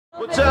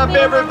What's up,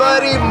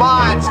 everybody?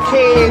 Mods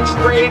Cage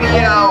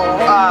Radio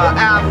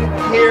out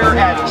here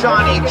at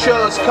Johnny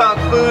Cho's Kung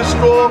Fu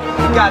School.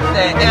 Got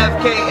the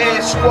FKA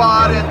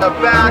squad in the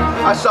back.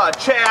 I saw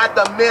Chad,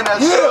 the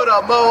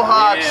Minnesota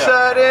Mohawk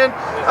Sutton.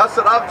 That's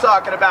what I'm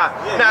talking about.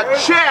 Now,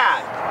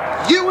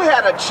 Chad, you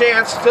had a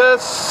chance to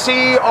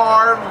see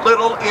our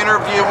little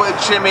interview with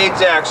Jimmy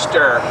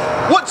Dexter.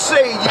 What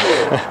say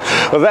you?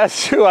 Well,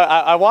 that's true.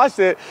 I watched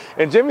it,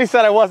 and Jimmy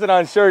said I wasn't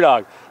on Sure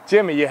Dog.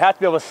 Jimmy, you have to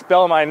be able to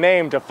spell my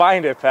name to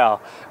find it, pal.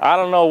 I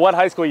don't know what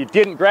high school you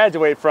didn't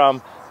graduate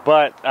from,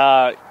 but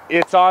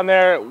it's on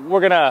there. We're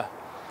gonna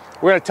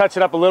touch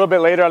it up a little bit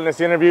later on this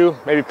interview.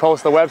 Maybe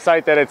post the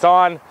website that it's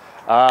on.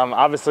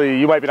 Obviously,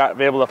 you might not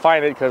be able to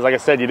find it because, like I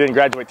said, you didn't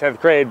graduate 10th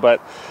grade,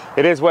 but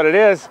it is what it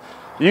is.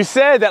 You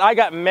said that I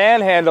got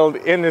manhandled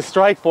in this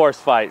Strike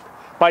Force fight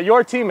by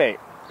your teammate.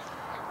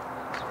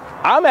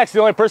 I'm actually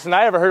the only person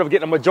I ever heard of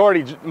getting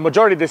a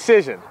majority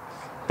decision.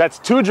 That's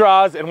 2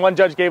 draws and 1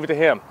 judge gave it to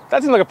him.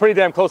 That seems like a pretty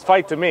damn close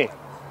fight to me.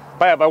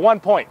 By 1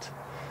 point.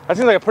 That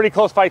seems like a pretty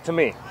close fight to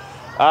me.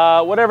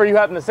 Whatever you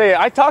happen to say.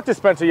 I talked to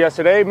Spencer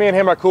yesterday. Me and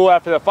him are cool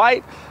after the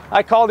fight.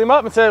 I called him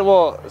up and said,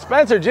 well,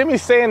 Spencer,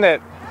 Jimmy's saying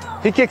that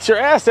he kicks your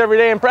ass every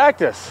day in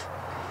practice.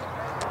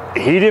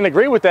 He didn't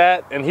agree with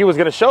that, and he was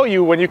going to show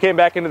you when you came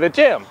back into the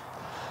gym.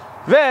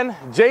 Then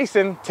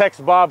Jason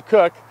texts Bob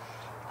Cook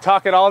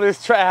talking all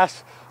this trash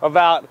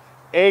about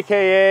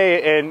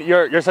AKA and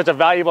you're such a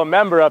valuable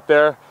member up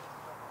there.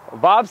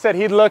 Bob said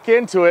he'd look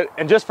into it,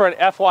 and just for an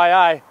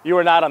FYI, you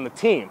were not on the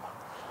team.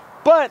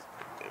 But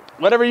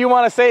whatever you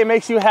want to say, it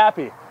makes you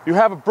happy. You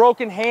have a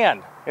broken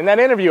hand. In that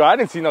interview, I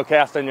didn't see no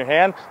cast on your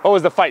hand. What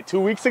was the fight, 2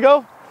 weeks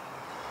ago?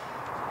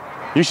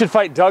 You should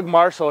fight Doug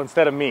Marshall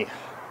instead of me.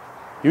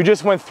 You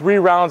just went 3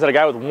 rounds at a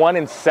guy with 1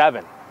 and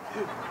 7.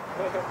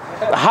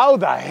 How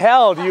the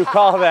hell do you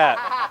call that?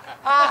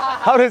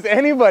 How does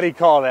anybody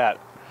call that?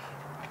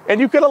 And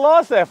you could have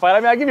lost that fight. I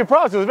mean, I give you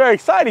props. It was very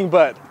exciting,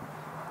 but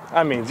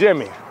I mean,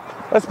 Jimmy,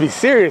 let's be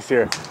serious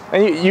here.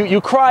 And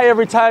you cry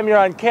every time you're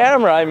on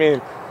camera. I mean,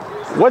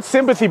 what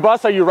sympathy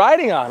bus are you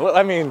riding on?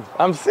 I mean,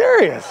 I'm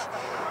serious.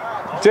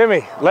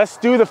 Jimmy, let's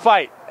do the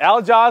fight.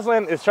 Al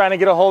Joslin is trying to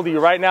get a hold of you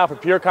right now for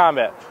Pure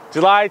Combat.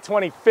 July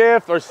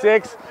 25th or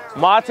 6th.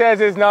 Mott has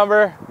his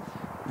number.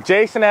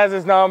 Jason has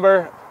his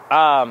number.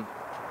 Al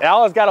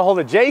has got a hold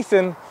of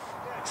Jason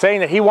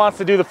saying that he wants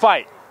to do the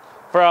fight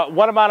for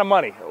what amount of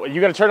money?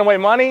 You gonna turn away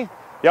money?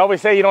 You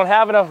always say you don't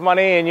have enough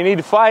money and you need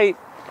to fight,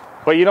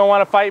 but you don't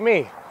want to fight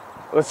me.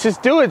 Let's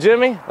just do it,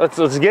 Jimmy. Let's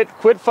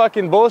quit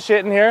fucking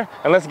bullshitting here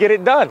and let's get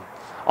it done.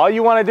 All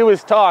you want to do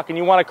is talk and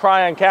you want to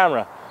cry on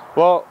camera.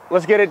 Well,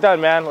 let's get it done,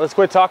 man. Let's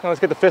quit talking. Let's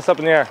get the fists up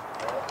in the air.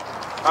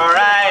 All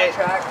right,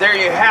 there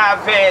you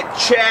have it.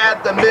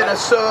 Chad, the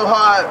Minnesota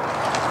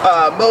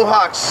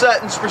Mohawk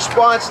Sutton's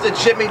response to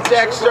Jimmy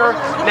Dexter.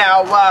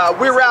 Now,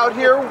 we're out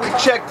here. We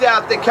checked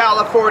out the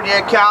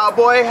California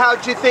Cowboy.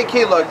 How'd you think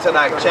he looked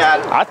tonight,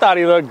 Chad? I thought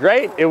he looked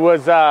great. It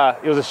was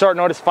a short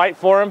notice fight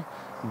for him,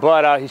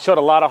 but he showed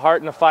a lot of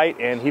heart in the fight,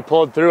 and he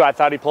pulled through. I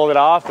thought he pulled it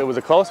off. It was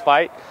a close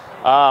fight.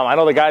 I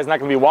know the guy's not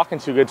going to be walking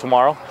too good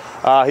tomorrow.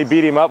 He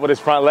beat him up with his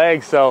front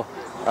leg, so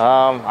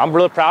I'm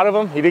really proud of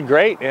him. He did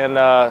great, and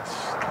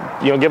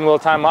give him a little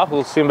time off.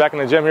 We'll see him back in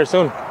the gym here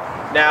soon.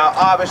 Now,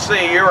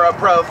 obviously, you're a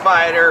pro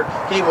fighter.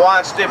 He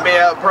wants to be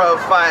a pro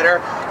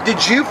fighter.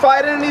 Did you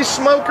fight any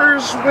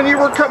smokers when you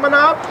were coming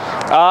up?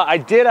 I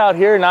did out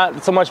here,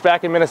 not so much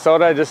back in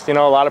Minnesota, just, a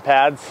lot of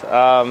pads.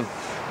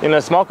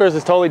 Smokers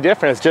is totally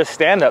different. It's just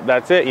stand-up,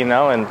 that's it, and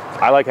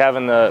I like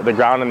having the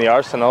ground and the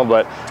arsenal,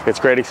 but it's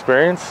great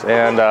experience,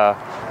 and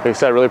like I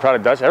said, really proud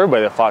of Dutch,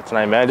 everybody that fought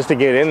tonight, man. Just to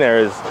get in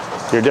there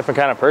you're a different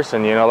kind of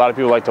person, a lot of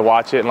people like to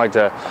watch it and like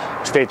to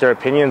state their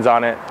opinions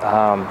on it,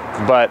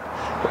 but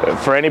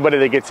for anybody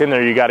that gets in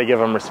there, you got to give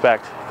them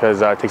respect,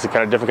 because it takes a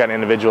different kind of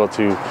individual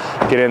to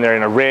get in there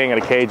in a ring, in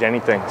a cage,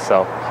 anything,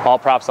 so all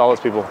props to all those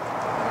people.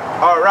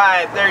 All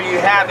right, there you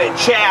have it,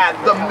 Chad,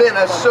 the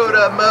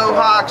Minnesota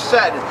Mohawk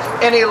Sutton.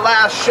 Any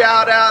last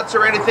shout-outs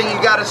or anything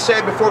you got to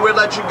say before we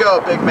let you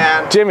go, big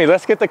man? Jimmy,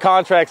 let's get the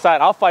contract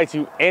signed. I'll fight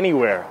you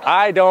anywhere.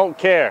 I don't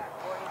care.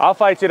 I'll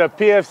fight you at a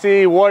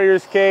PFC,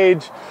 Warriors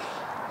Cage,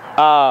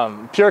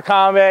 Pure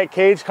Combat,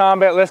 Cage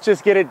Combat. Let's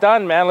just get it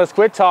done, man. Let's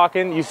quit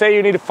talking. You say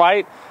you need to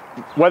fight,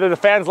 whether the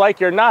fans like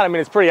you or not. I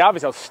mean, it's pretty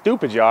obvious how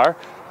stupid you are.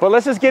 But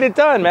let's just get it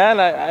done, man.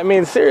 I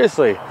mean,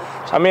 seriously.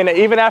 I mean,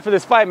 even after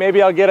this fight,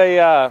 maybe I'll get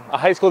a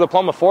high school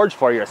diploma forged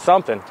for you or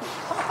something.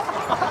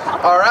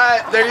 All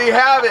right, there you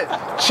have it.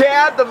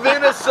 Chad, the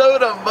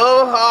Minnesota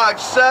Mohawk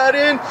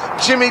Sutton.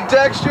 Jimmy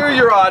Dexter,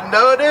 you're on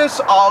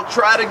notice. I'll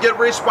try to get a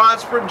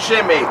response from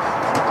Jimmy.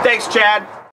 Thanks, Chad.